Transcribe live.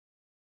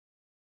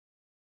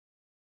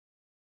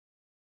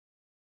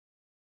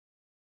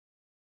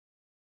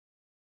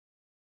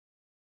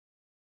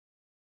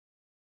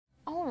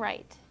All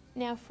right,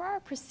 now for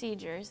our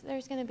procedures,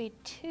 there's going to be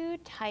two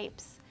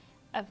types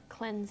of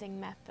cleansing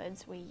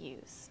methods we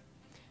use.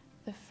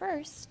 The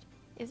first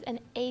is an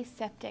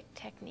aseptic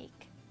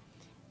technique.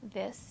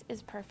 This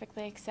is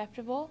perfectly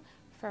acceptable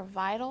for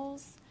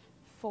vitals,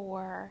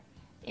 for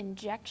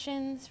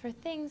injections, for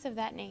things of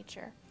that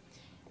nature.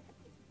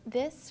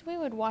 This, we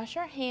would wash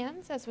our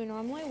hands as we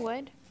normally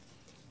would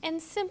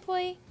and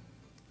simply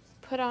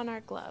put on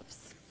our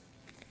gloves.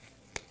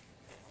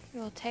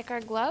 We'll take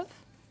our glove,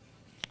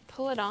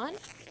 pull it on,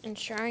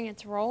 ensuring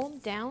it's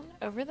rolled down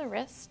over the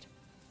wrist.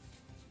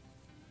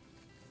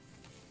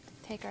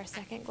 Take our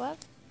second glove,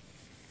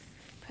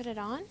 put it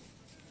on,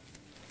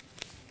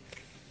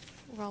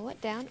 roll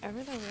it down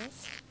over the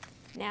wrist.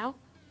 Now,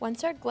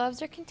 once our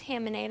gloves are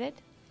contaminated,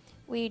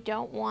 we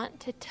don't want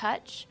to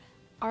touch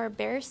our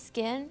bare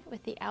skin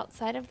with the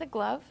outside of the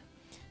glove.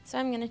 So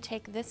I'm going to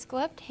take this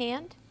gloved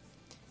hand,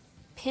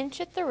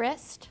 pinch at the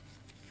wrist,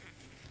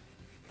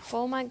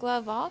 pull my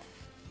glove off,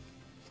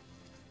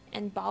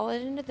 and ball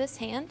it into this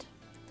hand.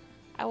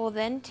 I will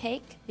then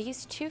take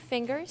these two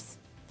fingers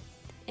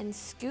and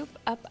scoop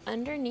up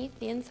underneath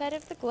the inside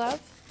of the glove,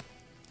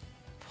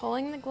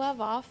 pulling the glove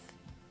off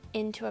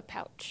into a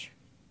pouch.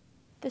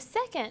 The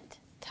second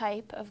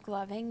type of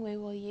gloving we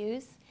will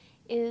use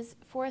is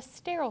for a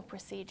sterile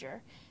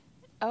procedure.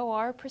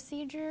 OR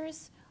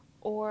procedures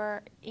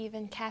or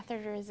even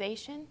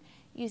catheterization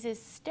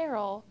uses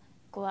sterile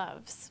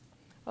gloves.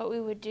 What we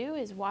would do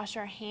is wash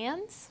our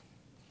hands.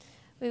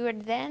 We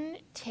would then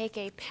take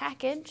a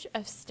package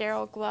of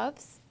sterile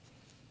gloves,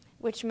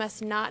 which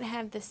must not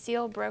have the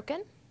seal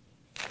broken.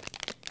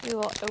 We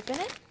will open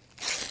it.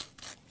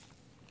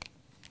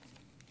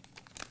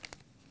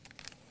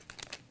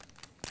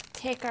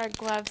 Take our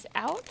gloves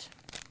out.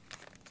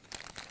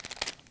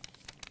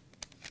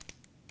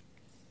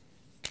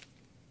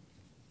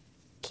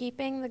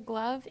 Keeping the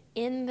glove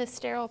in the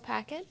sterile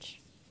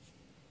package.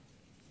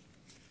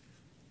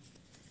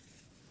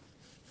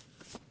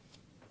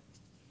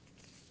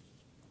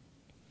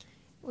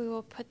 We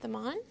will put them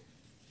on.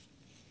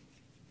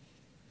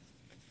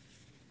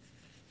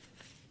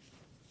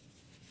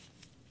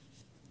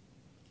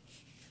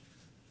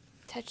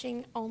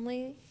 Touching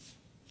only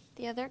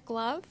the other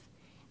glove,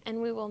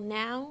 and we will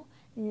now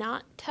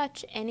not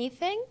touch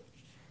anything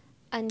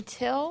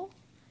until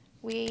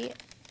we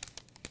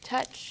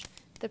touch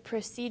the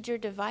procedure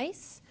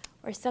device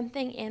or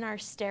something in our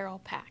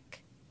sterile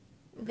pack.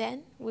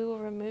 Then we will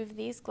remove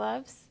these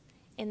gloves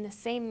in the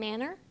same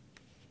manner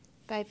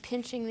by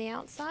pinching the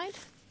outside,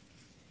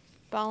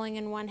 balling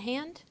in one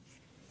hand,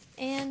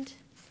 and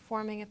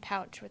forming a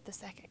pouch with the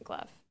second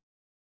glove.